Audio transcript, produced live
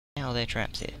how are there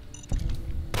traps here?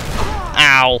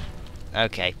 Ow!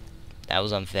 Okay. That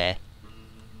was unfair.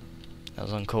 That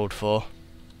was uncalled for.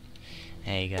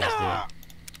 How you guys doing?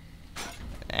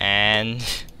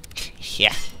 And...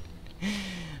 yeah.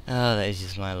 Oh, that is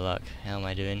just my luck. How am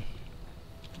I doing?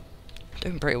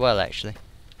 Doing pretty well, actually.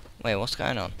 Wait, what's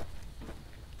going on?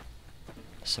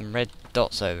 Some red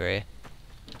dots over here.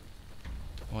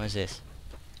 What is this?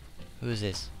 Who is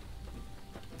this?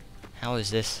 How is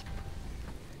this?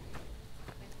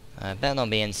 Better not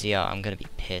be NCR, I'm gonna be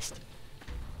pissed.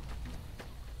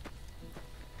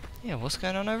 Yeah, what's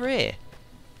going on over here?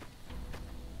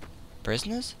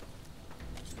 Prisoners?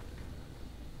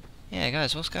 Yeah,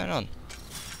 guys, what's going on?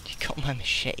 You got my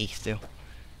machete still.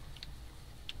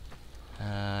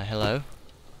 Hello?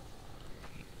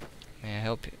 May I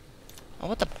help you? Oh,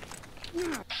 what the?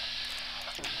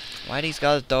 Why are these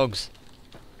guys dogs?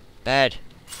 Bad.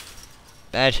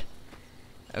 Bad.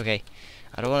 Okay.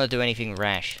 I don't want to do anything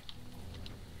rash.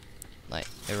 Like,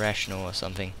 irrational or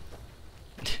something.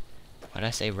 Why'd I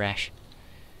say rash?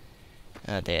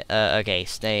 Oh dear. Okay,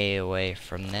 stay away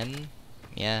from them.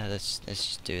 Yeah, let's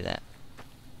just do that.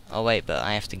 Oh wait, but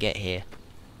I have to get here.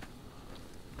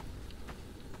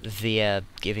 Via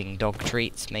giving dog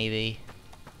treats, maybe?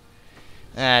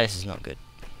 Ah, this is not good.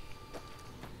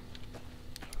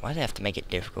 Why do they have to make it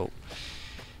difficult?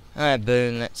 Alright,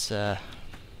 Boone, let's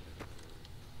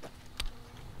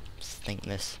think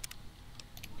this.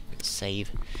 Let's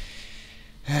save.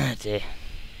 Ah, dear.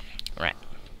 Right.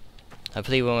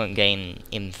 Hopefully we won't gain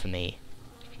infamy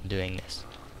from doing this.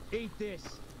 Eat this.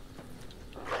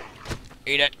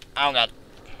 Eat it. Oh god.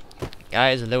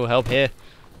 Guys, a little help here.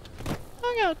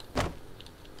 Oh god.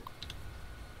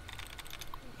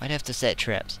 Might have to set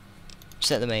traps.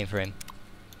 Set the mainframe.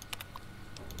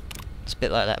 It's a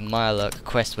bit like that Mirelurk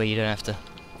quest where you don't have to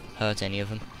hurt any of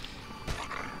them.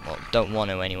 Well, don't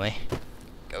want to anyway.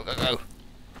 Go, go, go.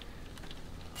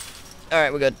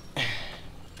 Alright, we're good.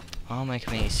 I'll make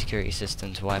a security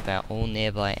system to wipe out all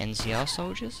nearby NCR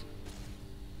soldiers?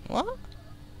 What?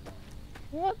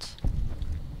 What?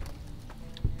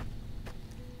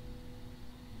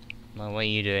 No, what are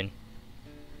you doing?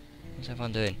 What's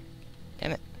everyone doing?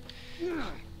 Damn it.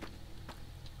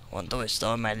 What do I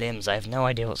store in my limbs? I have no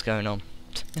idea what's going on.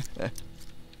 There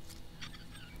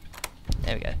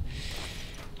we go.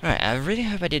 Alright, I really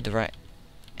hope I did the right...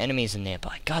 Enemies are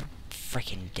nearby. God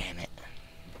freaking damn it.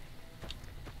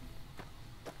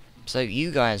 So,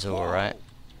 you guys are alright.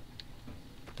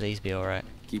 Please be alright.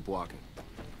 Keep walking.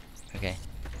 Okay.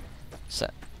 So,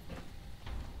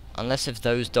 unless if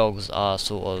those dogs are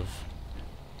sort of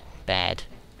bad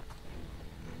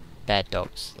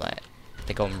dogs, like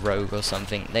they've gone rogue or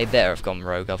something, they better have gone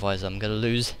rogue, otherwise I'm gonna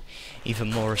lose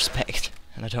even more respect,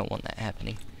 and I don't want that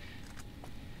happening.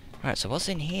 Right, so what's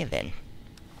in here then?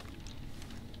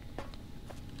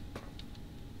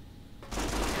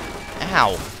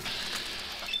 Ow!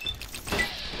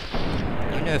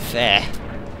 You're no fair.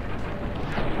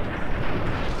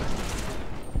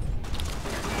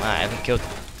 Wow, I haven't killed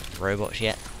robots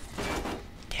yet.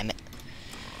 Damn it.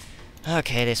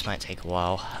 Okay, this might take a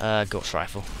while. Ghost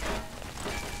rifle.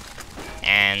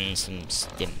 And some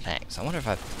stim packs. I wonder if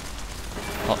I've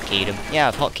hotkeyed them. Yeah,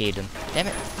 I've hotkeyed them. Damn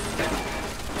it.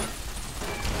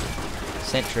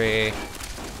 Sentry.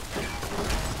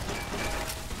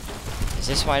 Is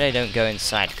this why they don't go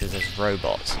inside? Because there's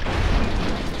robots.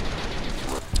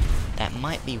 That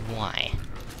might be why.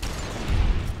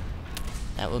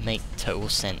 That would make total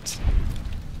sense.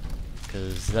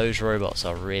 Because those robots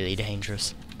are really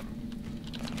dangerous.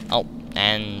 Oh,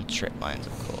 and trip mines,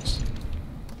 of course.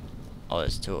 Oh,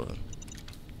 there's two of them.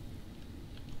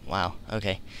 Wow,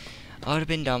 okay. I would have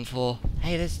been done for.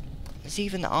 Hey, there's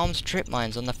even the arms trip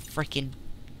mines on the freaking.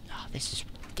 Oh, this is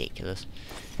ridiculous.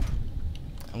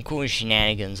 I'm calling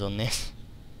shenanigans on this.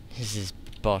 This is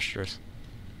preposterous.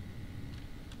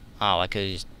 Oh, I could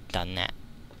have just done that.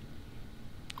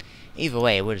 Either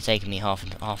way, it would have taken me half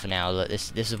an hour. Look,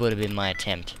 this would have been my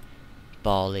attempt.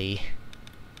 Barley.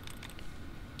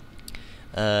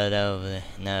 That over there.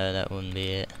 No, that wouldn't be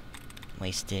it.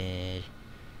 Wasted.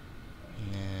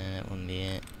 No, that wouldn't be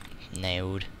it.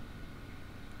 Nailed.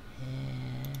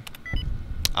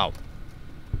 Oh.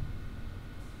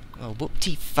 Well,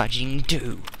 whoop-de-fudging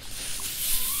do.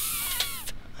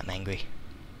 I'm angry.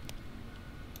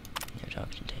 No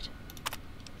targeting data.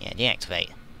 Yeah,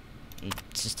 deactivate.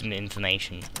 System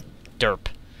information. Derp.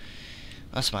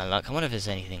 That's my luck. I wonder if there's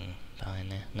anything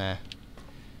behind there. No.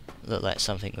 Looked like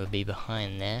something would be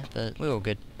behind there, but we're all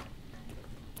good.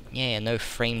 Yeah, no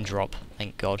frame drop,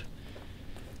 thank God.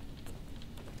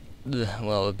 Ugh,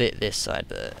 well, a bit this side,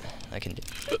 but I can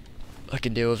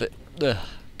deal with it. Ugh,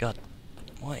 God,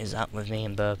 what is up with me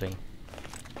and burping?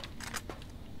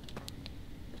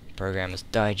 Programmer's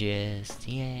Digest,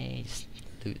 yay, just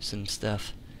loot some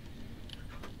stuff.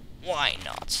 Why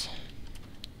not?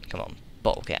 Come on,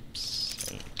 bottle caps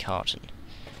and carton.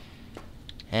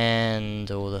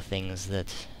 And all the things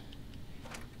that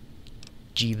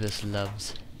Jeebus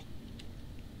loves.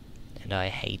 And I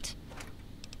hate.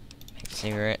 Make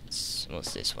cigarettes.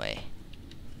 What's this way?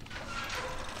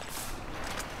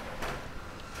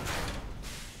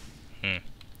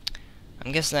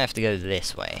 I'm guessing I have to go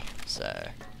this way, so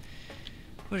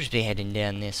we'll just be heading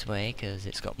down this way because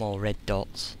it's got more red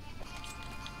dots.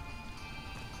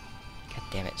 God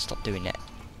damn it, stop doing that.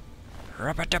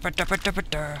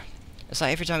 It's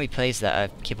like every time he plays that, I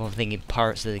keep on thinking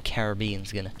Pirates of the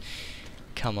Caribbean's gonna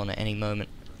come on at any moment.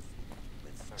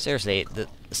 Seriously, the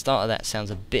start of that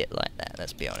sounds a bit like that,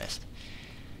 let's be honest.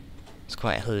 It's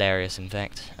quite hilarious, in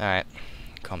fact. Alright,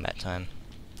 combat time.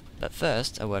 But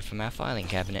first, a word from our filing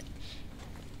cabinet.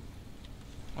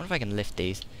 I wonder if I can lift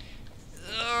these.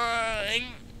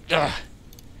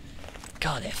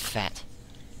 God, they're fat.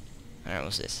 Alright,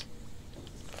 what's this?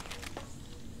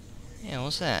 Yeah,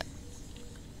 what's that?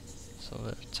 So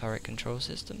the turret control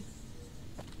system.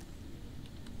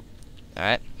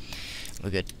 Alright, we're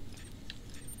good.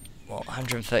 Well,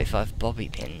 135 bobby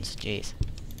pins, jeez.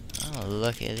 Oh,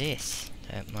 look at this.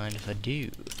 Don't mind if I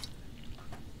do.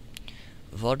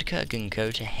 Vodka can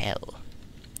go to hell.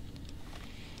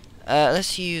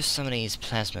 Let's use some of these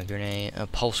plasma grenade,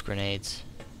 pulse grenades.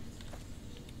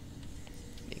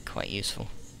 Be quite useful.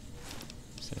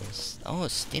 So oh, a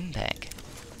stim pack.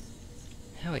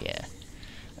 Hell yeah.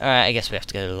 Alright, I guess we have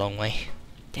to go the long way.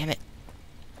 Damn it.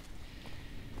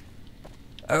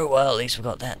 Oh well, at least we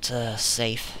got that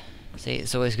safe. See,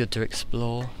 it's always good to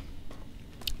explore,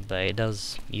 but it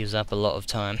does use up a lot of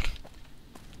time.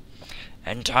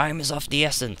 And time is of the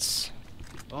essence.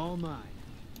 All mine.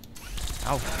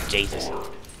 Oh, Jesus.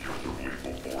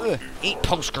 Eat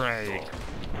pulse grenade.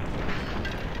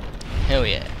 Hell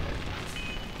yeah.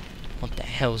 What the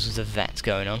hell's with the VATS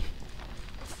going on?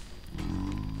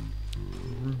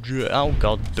 Oh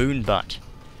god, boon butt.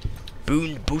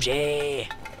 Boon booty!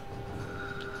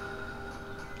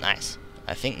 Nice.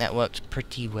 I think that worked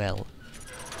pretty well.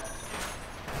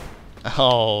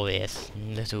 Oh yes,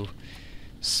 little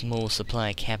small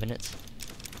supply cabinets.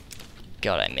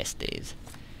 God, I missed these.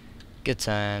 Good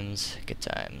times, good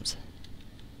times.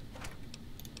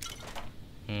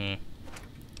 And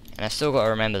I still got to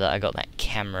remember that I got that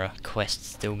camera quest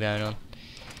still going on.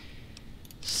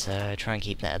 So try and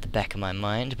keep that at the back of my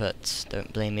mind, but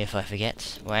don't blame me if I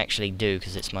forget. Well, I actually do,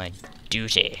 because it's my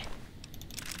duty.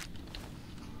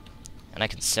 And I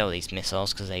can sell these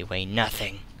missiles because they weigh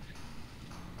nothing.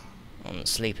 I'm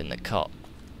sleep in the cot.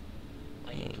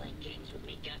 Are you playing games with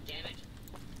me, goddammit?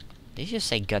 Did you just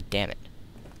say goddammit?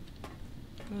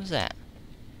 What was that?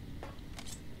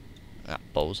 Ah,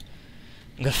 balls.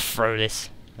 I'm gonna throw this.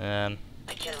 I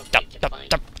cannot wait to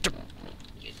find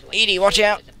you. Edie, watch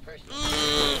out!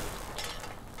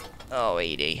 Oh,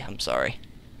 Edie, I'm sorry.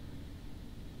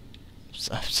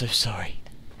 I'm so sorry.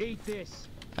 Eat this.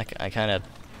 I kind of...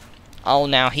 Oh,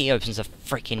 now he opens a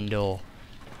freaking door.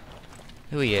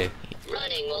 Who are you?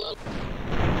 Running will open.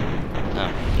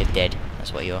 Oh, you're dead.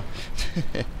 That's what you are.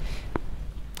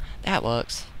 That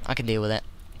works. I can deal with that.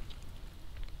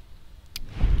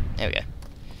 There we go.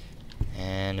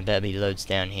 And there better be loads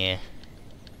down here.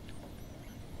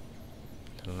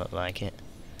 Doesn't look like it.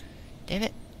 Damn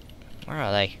it. Where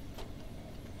are they?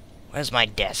 Where's my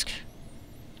desk?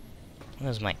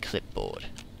 Where's my clipboard?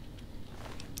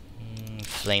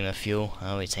 Flame of fuel. I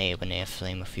always hate it when they have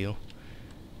flame of fuel.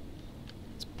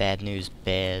 It's bad news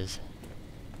bears.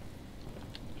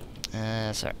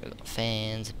 Sorry, we've got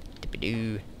fans.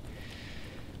 Dippy-doo.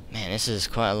 Man, this is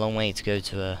quite a long way to go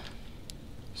to a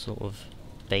sort of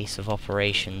base of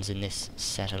operations in this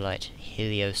satellite.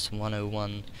 Helios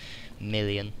 101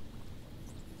 million.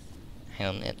 Hang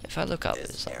on, if I look up,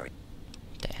 it's like, what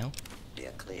the hell? Be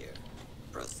clear.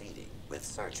 Proceeding with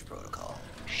search protocol.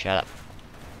 Shut up.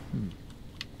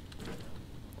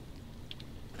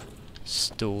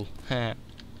 Stool. Alright,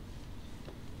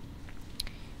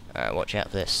 watch out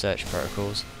for their search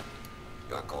protocols.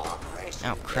 Your cooperation.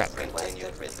 Oh crap.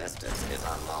 Continued resistance is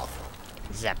unlawful.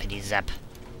 Zappity zap.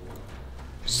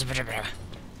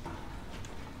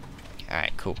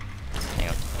 Alright, cool. Hang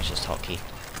on, it's just hotkey.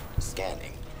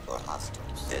 Scanning for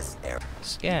hostiles. This area.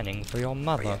 Scanning for your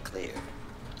mother. Clear.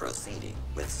 Proceeding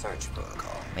with search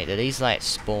protocol. Wait, do these like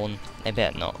spawn? They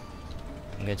better not.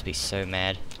 I'm going to be so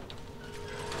mad.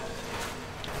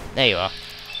 There you are.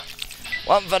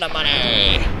 One for the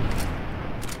money!